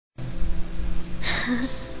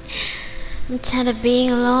I'm tired of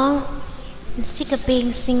being alone and sick of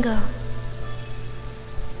being single.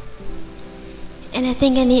 And I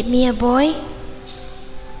think I need me a boy.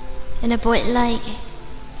 And a boy like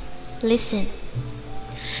listen.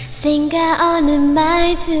 생각하는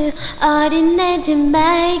말투 어린 애들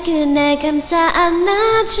말그 날 감싸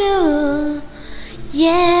안아줘.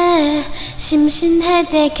 Yeah, 심심할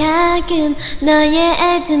때 가끔 너의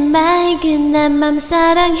애들 맑은 난 맘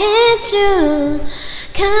사랑해줘.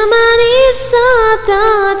 가만히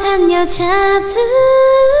있어도 단 여자들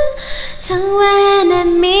정말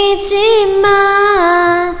난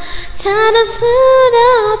믿지만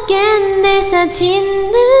자랑스럽게 내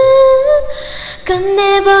사진을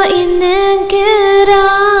건네보이는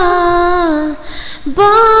그런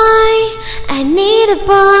boy, I need a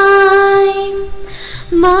boy.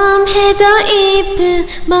 몸에도 이쁜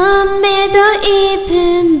몸에도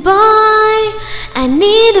이쁜 boy, I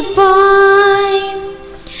need a boy.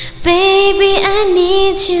 Baby, I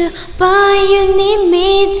need you, boy, you need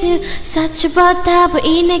me too. 서초보다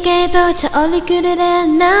보이네게도 저 얼굴을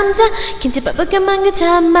한 남자 긴지 바쁘게만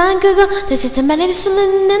그자만 그거 대체 참 말을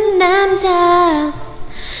쓰는 남자.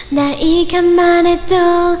 나이가만 해도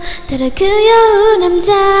들어 귀여운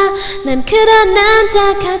남자. 난 그런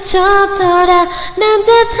남자 갖춰둬라.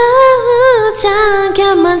 남자다운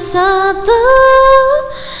장겨만 써도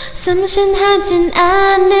섬신하진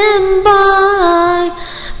않은 boy.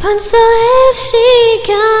 평소에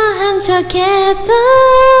시켜 한 적에도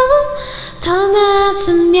더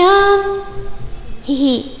낫으면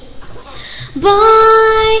히히.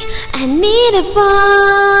 Boy, I need a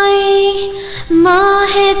boy. 뭐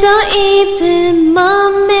해도 이쁜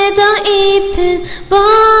몸에도 이쁜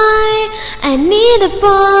boy, I need a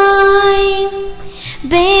boy.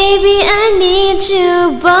 Baby, I need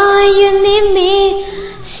you, boy, you need me.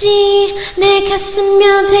 내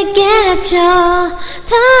가슴면 되게 해줘.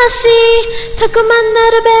 다시 달콤한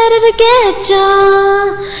나를 베르르겠죠.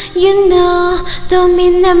 You know, 또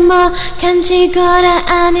믿는 뭐 간지거라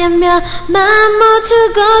아니면 맘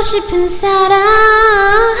주고 싶은 사람.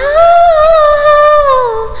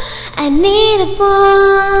 I need a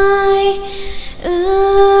boy.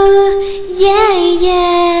 Ooh, yeah,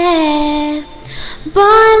 yeah. Boy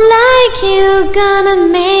like you, gonna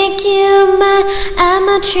make you mine.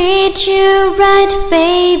 I'ma treat you right,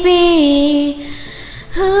 baby.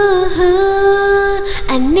 Ooh,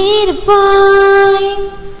 I need a boy.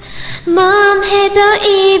 몸에도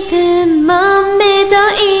이쁜 몸에도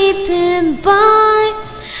이쁜 boy,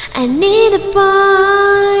 I need a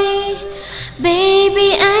boy.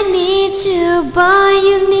 Baby, I need you, boy,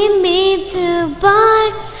 you need me too,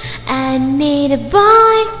 boy. I need a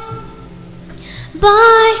boy.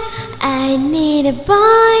 Boy, I need a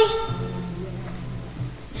boy.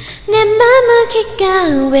 내 맘을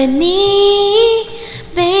귓가에 니